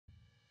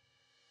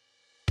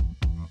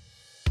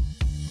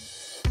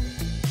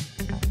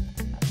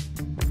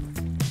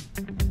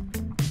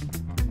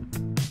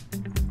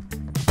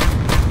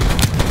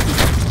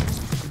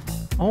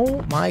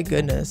Oh my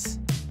goodness.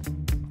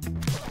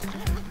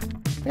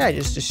 That guy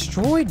just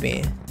destroyed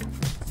me.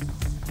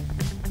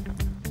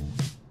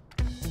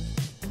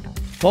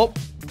 Well,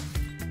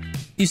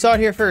 you saw it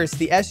here first.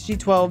 The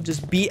SG-12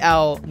 just beat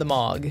out the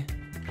MOG.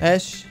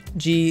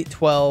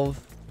 SG-12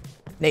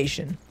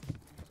 Nation.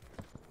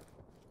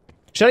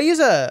 Should I use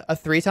a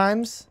 3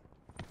 times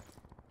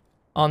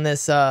on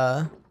this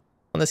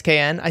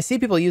KN? I see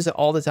people use it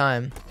all the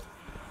time.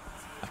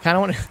 I kind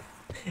of want to...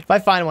 If I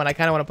find one, I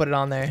kind of want to put it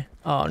on there.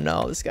 Oh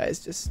no, this guy's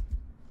just...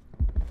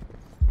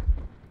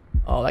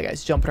 Oh, that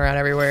guy's jumping around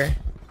everywhere.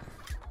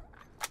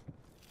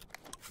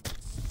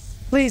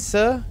 Please,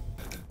 sir.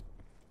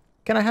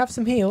 Can I have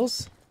some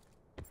heals?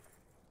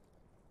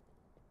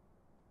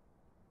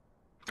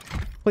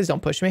 Please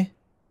don't push me.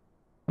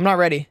 I'm not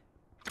ready.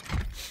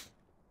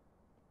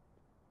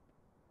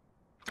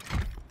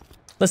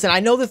 Listen, I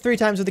know the 3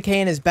 times with the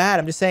KN is bad.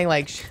 I'm just saying,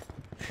 like,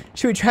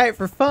 should we try it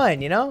for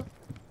fun, you know?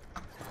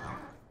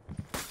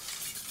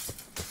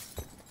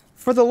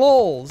 For the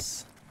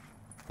lols.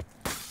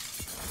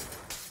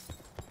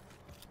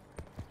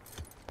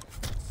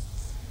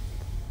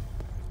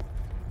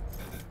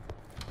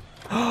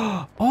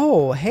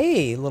 Oh,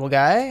 hey, little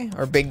guy.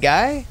 Or big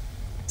guy.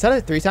 Is that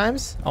it 3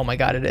 times? Oh my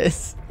god, it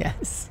is.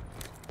 Yes.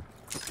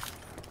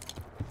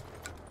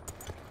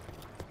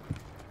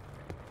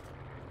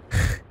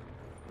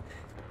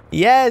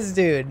 Yes,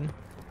 dude.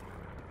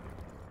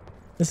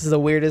 This is the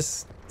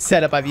weirdest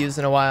setup I've used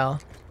in a while.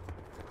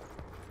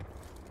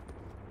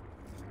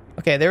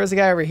 Okay, there was a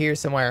guy over here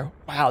somewhere.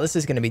 Wow, this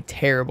is going to be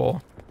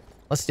terrible.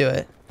 Let's do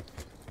it.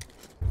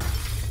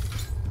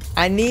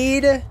 I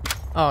need...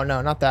 Oh,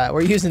 no, not that.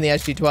 We're using the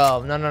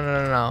SG-12. No, no,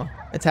 no, no, no.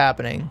 It's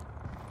happening.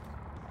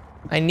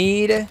 I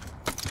need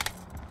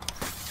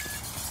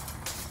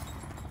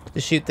to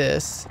shoot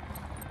this.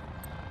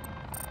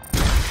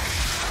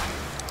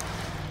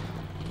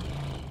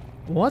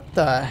 What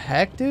the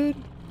heck, dude?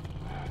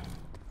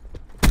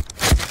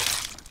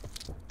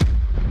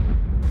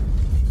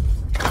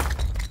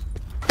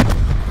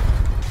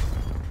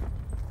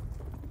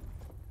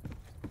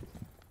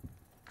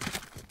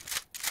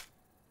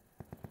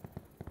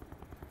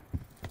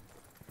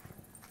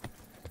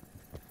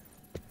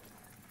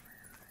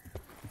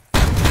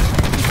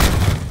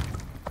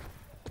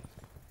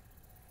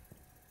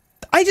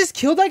 I just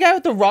killed that guy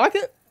with the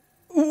rocket?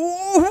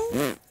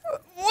 What?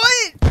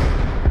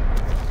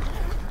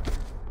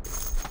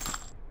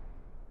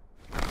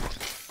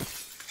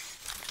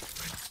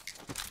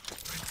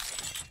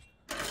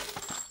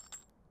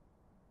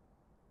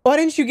 Why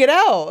didn't you get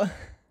out?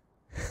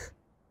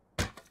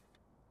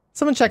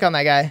 Someone check on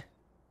that guy.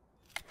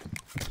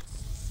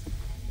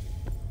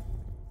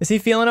 Is he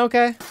feeling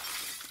okay?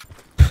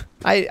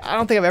 I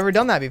don't think I've ever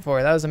done that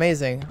before. That was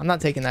amazing. I'm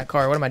not taking that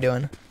car. What am I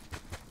doing?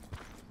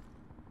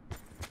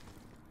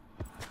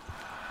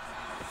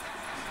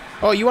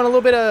 Oh, you want a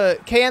little bit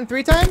of KN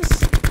 3 times?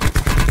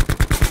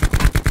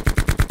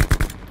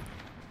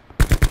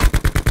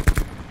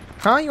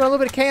 Huh? You want a little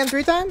bit of KN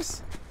 3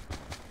 times?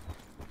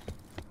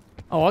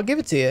 Oh, I'll give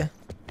it to you.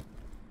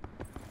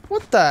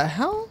 What the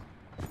hell?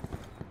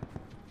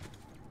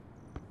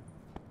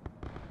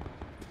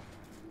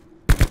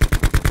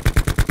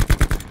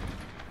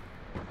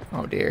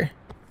 Oh dear.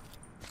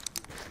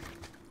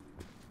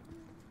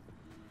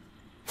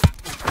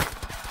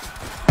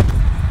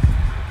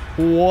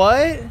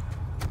 What?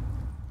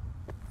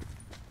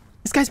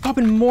 This guy's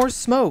popping more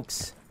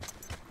smokes.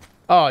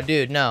 Oh,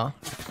 dude, no.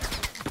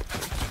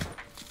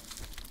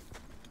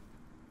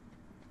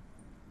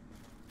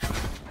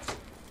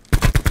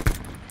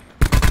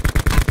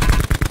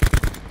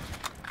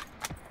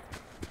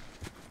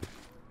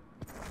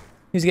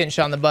 He's getting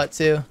shot in the butt,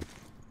 too.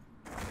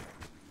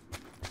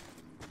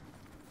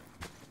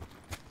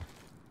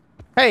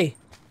 Hey!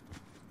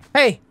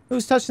 Hey!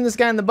 Who's touching this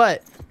guy in the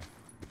butt?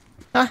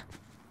 Huh?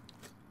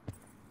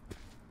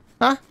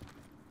 Huh?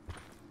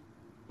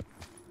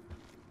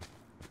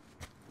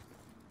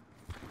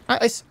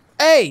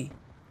 Hey!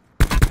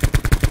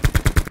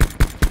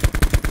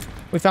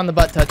 We found the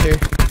butt toucher.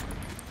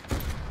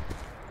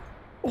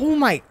 Oh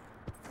my...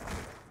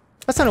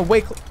 That sounded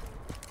way close.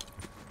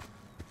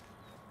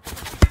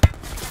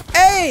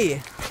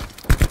 Hey!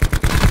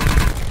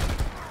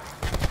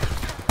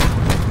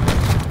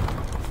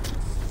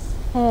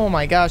 Oh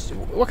my gosh.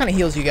 What kind of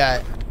heals you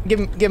got? Give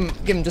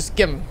him, just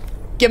give him.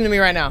 Give him to me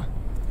right now.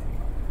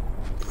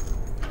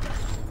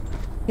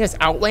 Yes,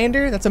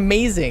 Outlander? That's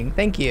amazing.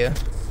 Thank you.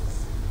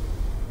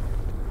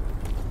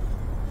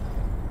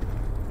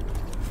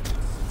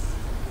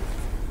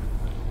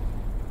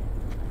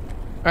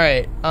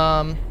 Alright,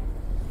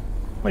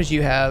 what did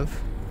you have?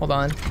 Hold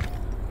on.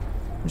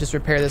 Just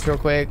repair this real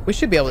quick. We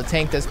should be able to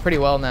tank this pretty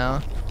well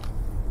now.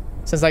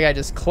 Since that guy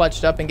just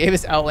clutched up and gave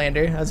us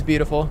Outlander. That's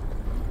beautiful.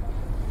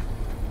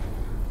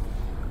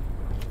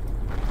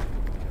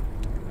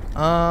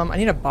 I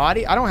need a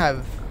body. I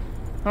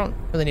don't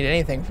really need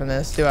anything from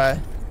this, do I?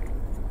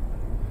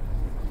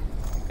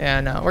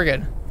 Yeah, no, we're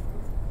good.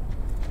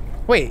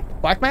 Wait,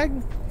 black mag?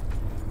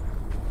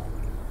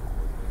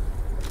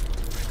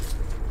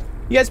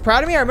 You guys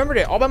proud of me? I remembered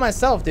it all by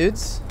myself,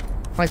 dudes.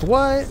 Like,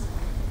 what?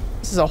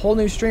 This is a whole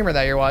new streamer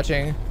that you're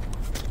watching.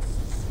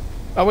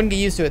 I wouldn't get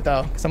used to it,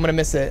 though, because I'm going to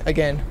miss it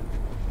again.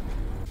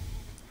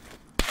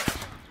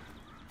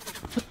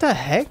 What the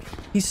heck?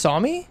 He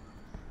saw me?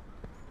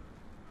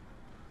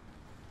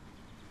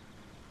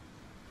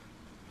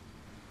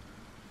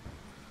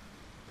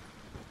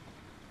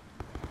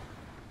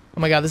 Oh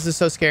my god, this is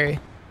so scary.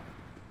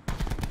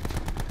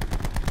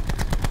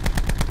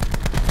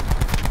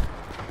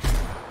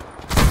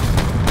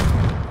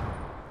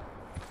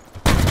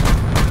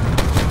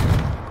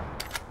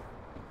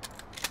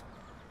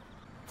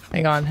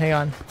 Hang on, hang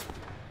on.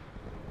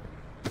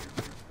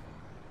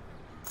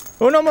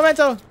 Oh no,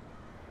 memento!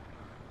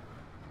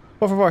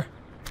 4 for 4.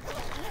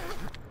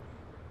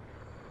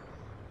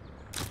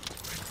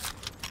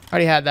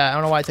 Already had that. I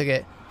don't know why I took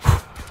it.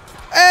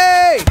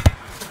 Hey!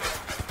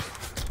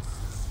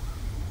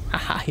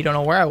 Haha, you don't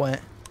know where I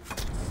went.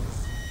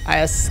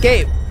 I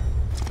escape.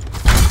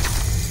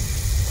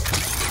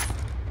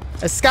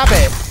 Escape.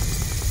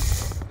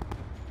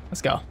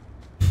 Let's go.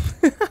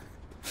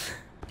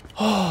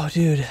 Oh,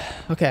 dude.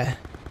 Okay.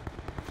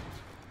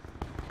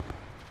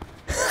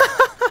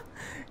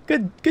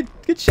 Good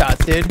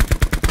shots, dude.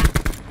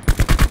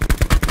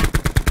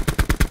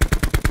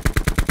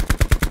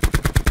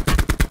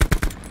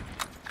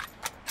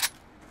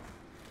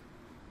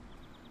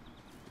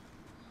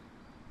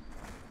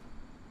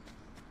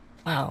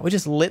 Wow, we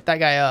just lit that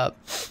guy up,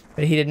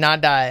 but he did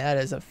not die. That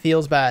is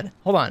feels bad.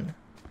 Hold on.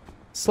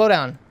 Slow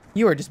down.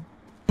 You are just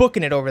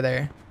booking it over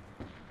there.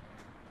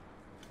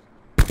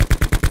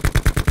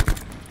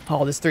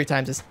 Oh, this 3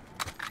 times is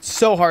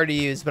so hard to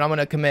use, but I'm going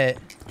to commit.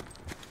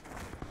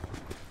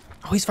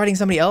 Oh, he's fighting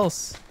somebody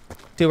else.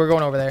 Dude, we're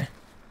going over there.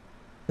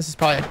 This is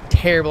probably a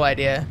terrible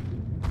idea.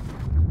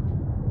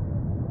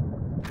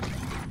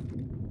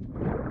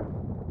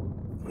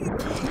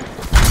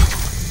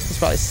 It's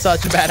probably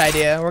such a bad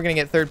idea. We're going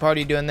to get third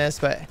party doing this,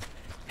 but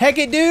heck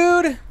it,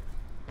 dude.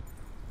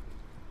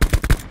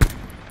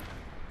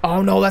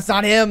 Oh, no, that's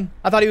not him.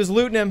 I thought he was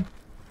looting him.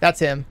 That's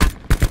him.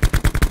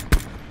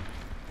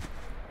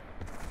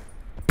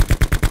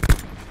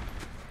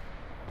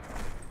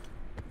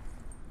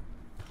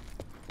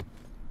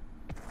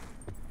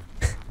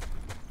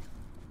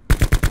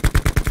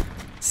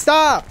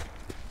 Stop!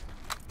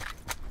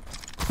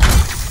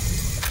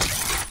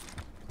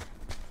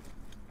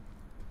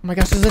 Oh my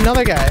gosh, there's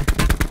another guy.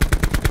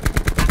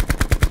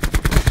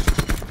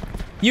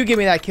 You give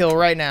me that kill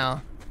right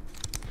now.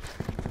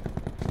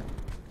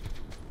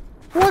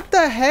 What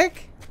the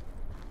heck?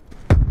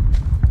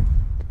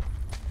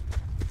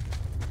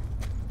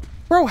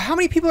 Bro, how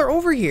many people are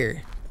over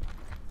here?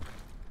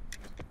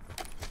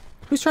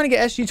 Who's trying to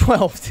get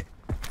SG-12'd?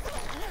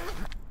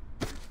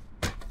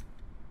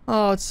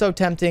 Oh, it's so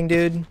tempting,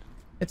 dude.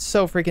 It's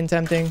so freaking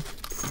tempting.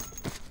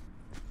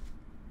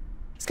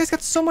 This guy's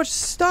got so much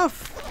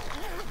stuff.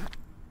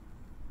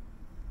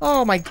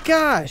 Oh my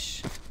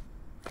gosh.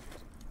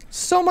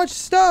 So much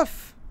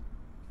stuff.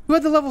 Who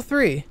had the level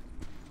 3?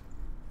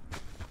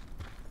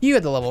 You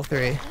had the level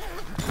 3.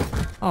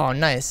 Oh,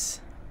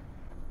 nice.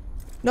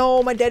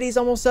 No, my daddy's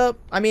almost up.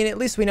 I mean, at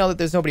least we know that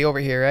there's nobody over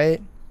here,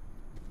 right?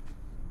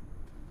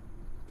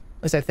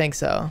 At least I think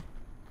so.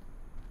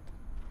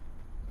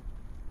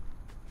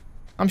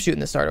 I'm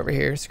shooting the start over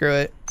here. Screw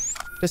it.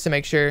 Just to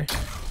make sure.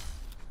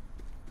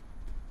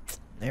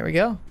 There we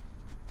go.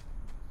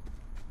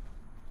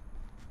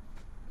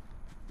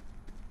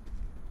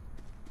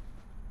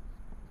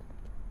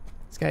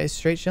 This guy is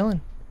straight chilling.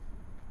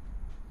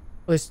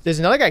 Oh, there's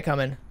another guy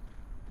coming.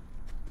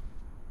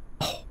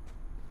 Oh.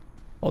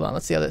 Hold on.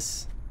 Let's see how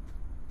this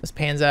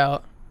pans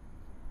out.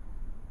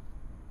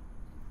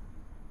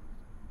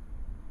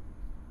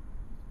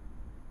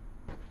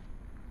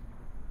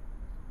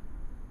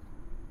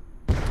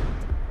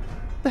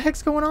 What the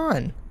heck's going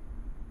on?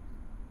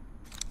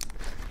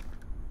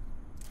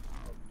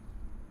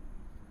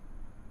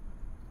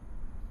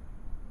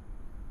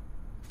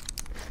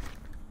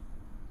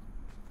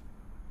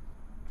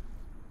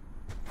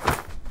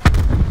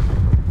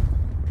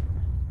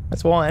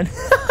 That's one.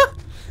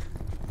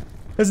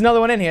 There's another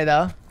one in here,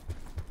 though.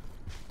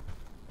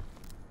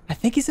 I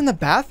think he's in the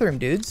bathroom,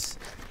 dudes.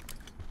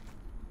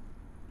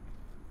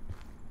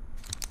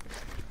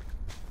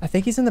 I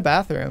think he's in the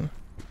bathroom.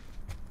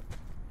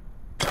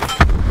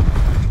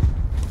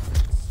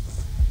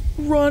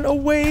 Run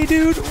away,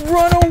 dude.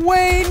 Run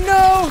away.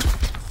 No.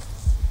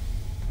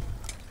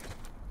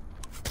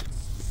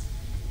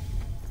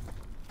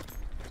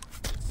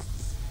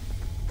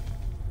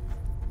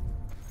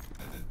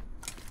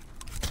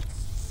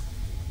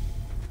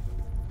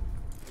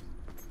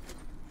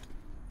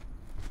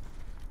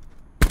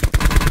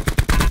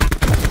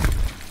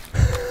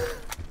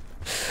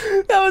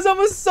 That was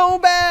almost so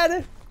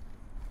bad.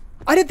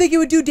 I didn't think it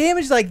would do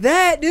damage like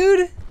that,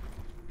 dude.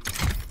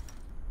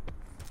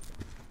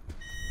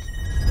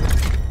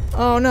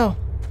 Oh no.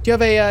 Do you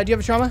have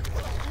a trauma?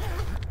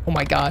 Oh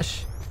my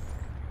gosh.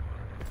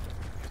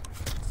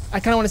 I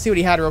kind of want to see what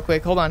he had real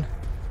quick. Hold on.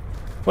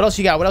 What else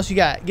you got? What else you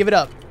got? Give it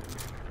up.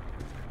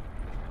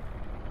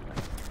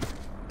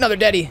 Another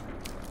deadie.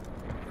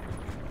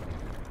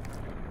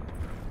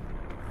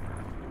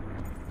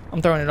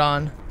 I'm throwing it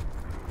on.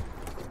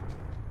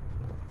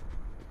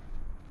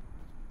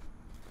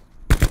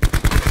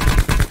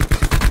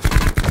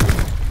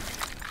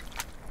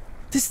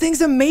 This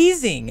thing's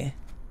amazing.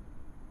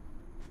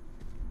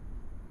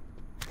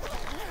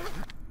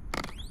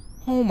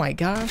 Oh my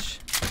gosh.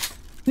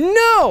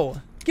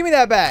 No! Give me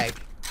that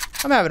bag.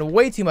 I'm having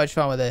way too much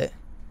fun with it.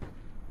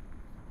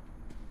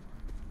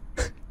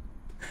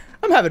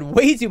 I'm having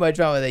way too much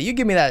fun with it. You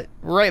give me that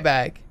right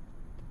back.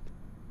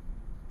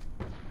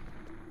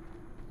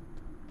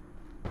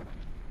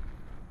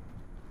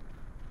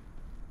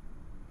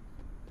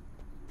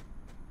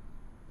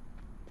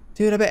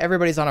 Dude, I bet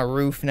everybody's on a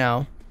roof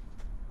now.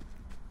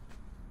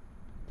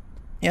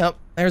 Yep,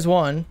 there's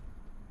one.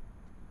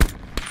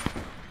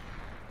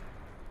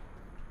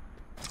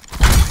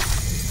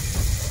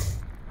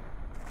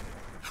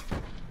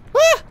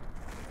 Ah!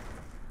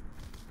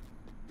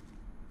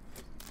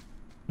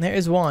 There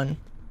is one.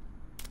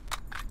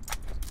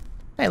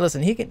 Hey,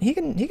 listen, he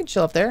can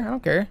chill up there. I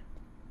don't care.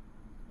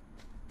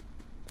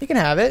 He can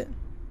have it.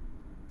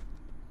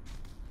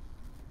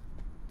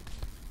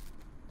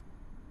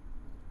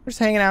 We're just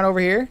hanging out over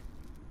here.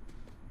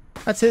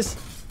 That's his.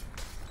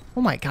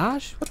 Oh my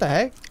gosh, what the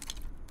heck?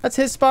 That's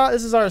his spot.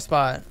 This is our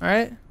spot. All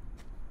right.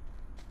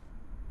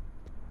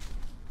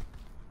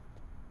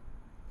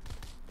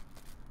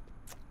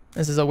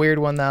 This is a weird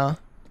one though.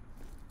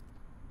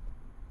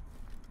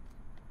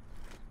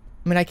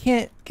 I mean, I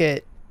can't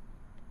get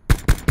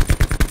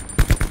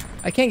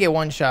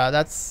one shot.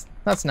 That's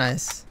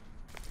nice.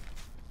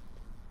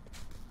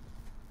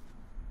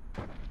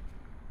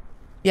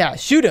 Yeah,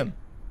 shoot him.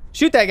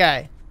 Shoot that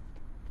guy.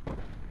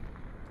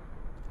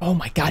 Oh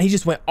my god, he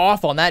just went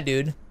off on that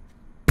dude.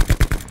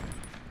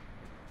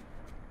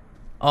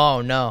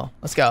 Oh no.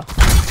 Let's go.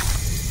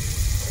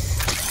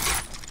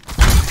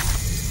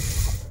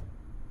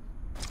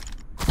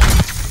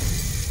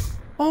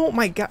 Oh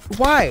my god.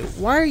 Why?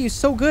 Why are you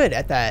so good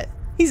at that?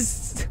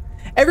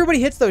 Everybody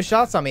hits those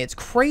shots on me. It's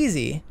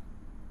crazy.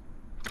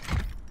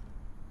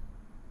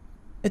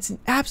 It's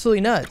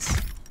absolutely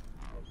nuts.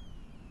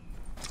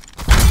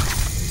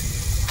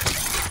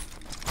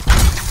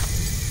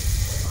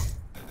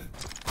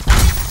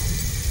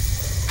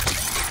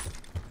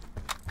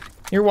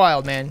 You're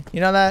wild, man. You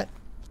know that?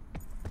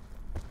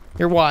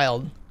 You're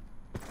wild.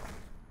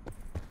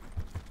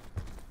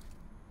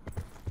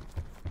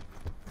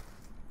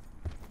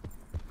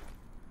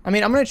 I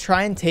mean, I'm gonna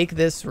try and take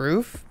this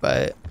roof,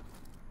 but...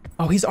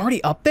 Oh, he's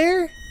already up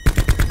there?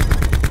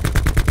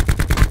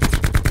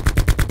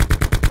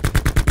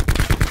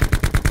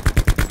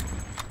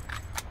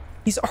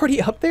 He's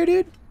already up there,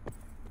 dude?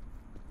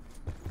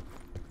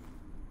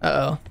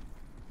 Uh-oh.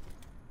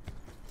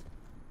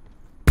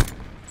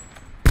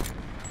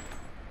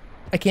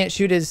 I can't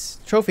shoot his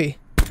trophy.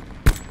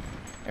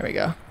 There we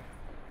go.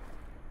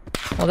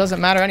 Well, it doesn't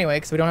matter anyway,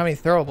 because we don't have any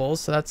throwables,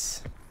 so that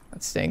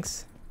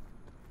stinks.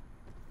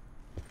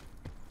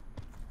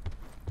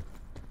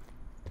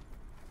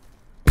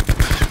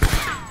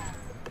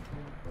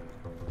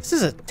 This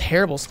is a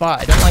terrible spot.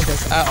 I don't like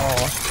this at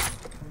all.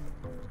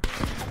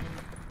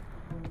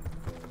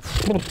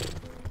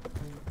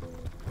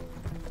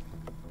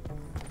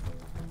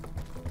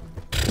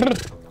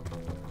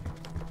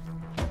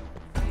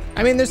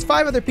 I mean, there's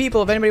 5 other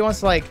people if anybody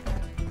wants to, like,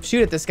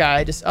 shoot at this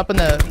guy. Just up on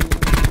the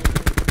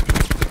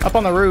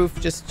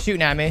roof, just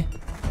shooting at me.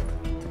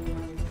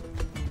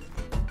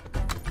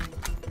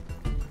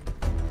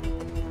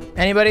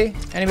 Anybody?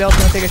 Anybody else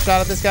want to take a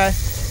shot at this guy?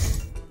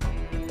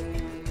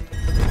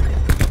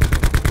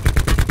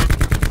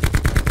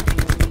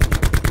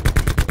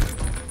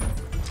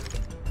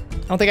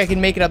 I don't think I can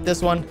make it up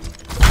this one.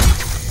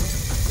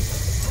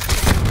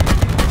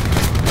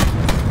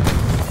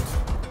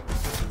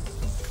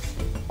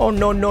 Oh,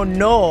 no, no,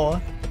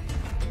 no.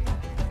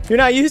 You're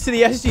not used to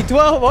the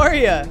SG-12, are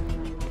you?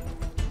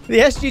 The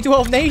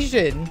SG-12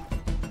 nation.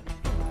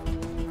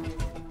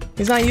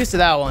 He's not used to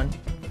that one.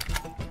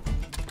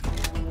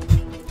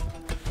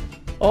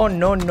 Oh,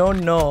 no, no,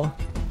 no.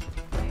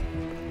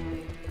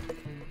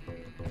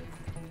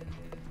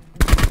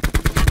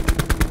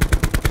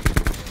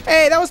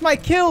 Hey, that was my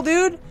kill,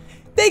 dude.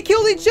 They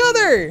killed each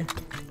other.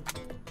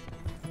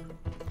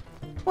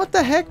 What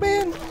the heck,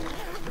 man? Do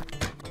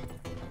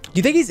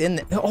you think he's in?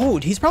 Oh,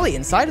 he's probably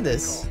inside of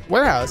this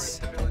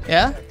warehouse.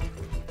 Yeah?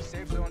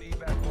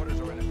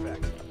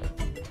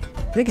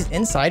 You think he's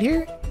inside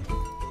here?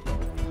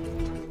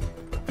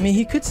 I mean,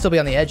 he could still be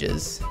on the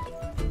edges.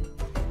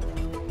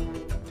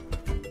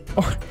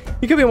 Or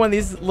he could be one of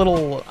these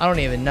little, I don't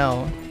even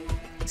know,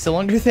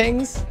 cylinder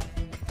things?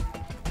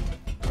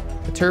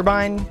 The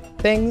turbine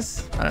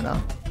things? I don't know.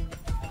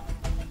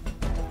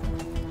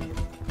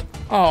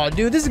 Oh,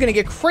 dude, this is gonna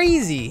get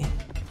crazy.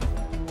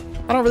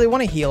 I don't really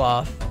want to heal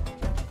off.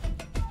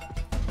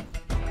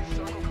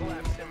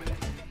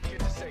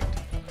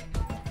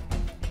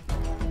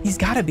 He's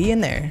got to be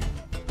in there.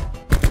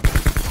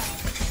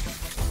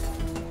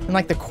 In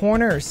like the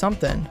corner or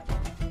something.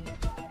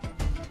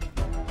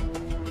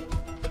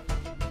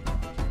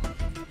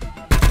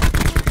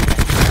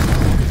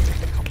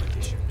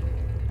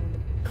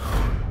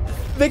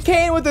 The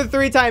cane with the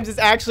 3 times is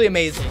actually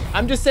amazing.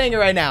 I'm just saying it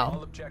right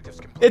now.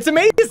 It's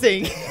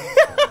amazing.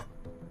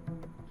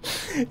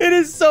 It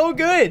is so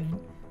good.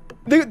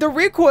 The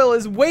recoil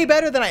is way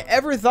better than I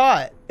ever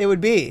thought it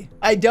would be.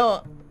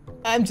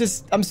 I'm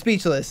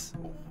speechless.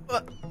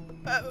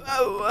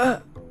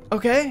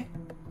 Okay.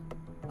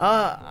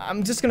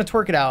 I'm just gonna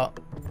twerk it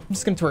out.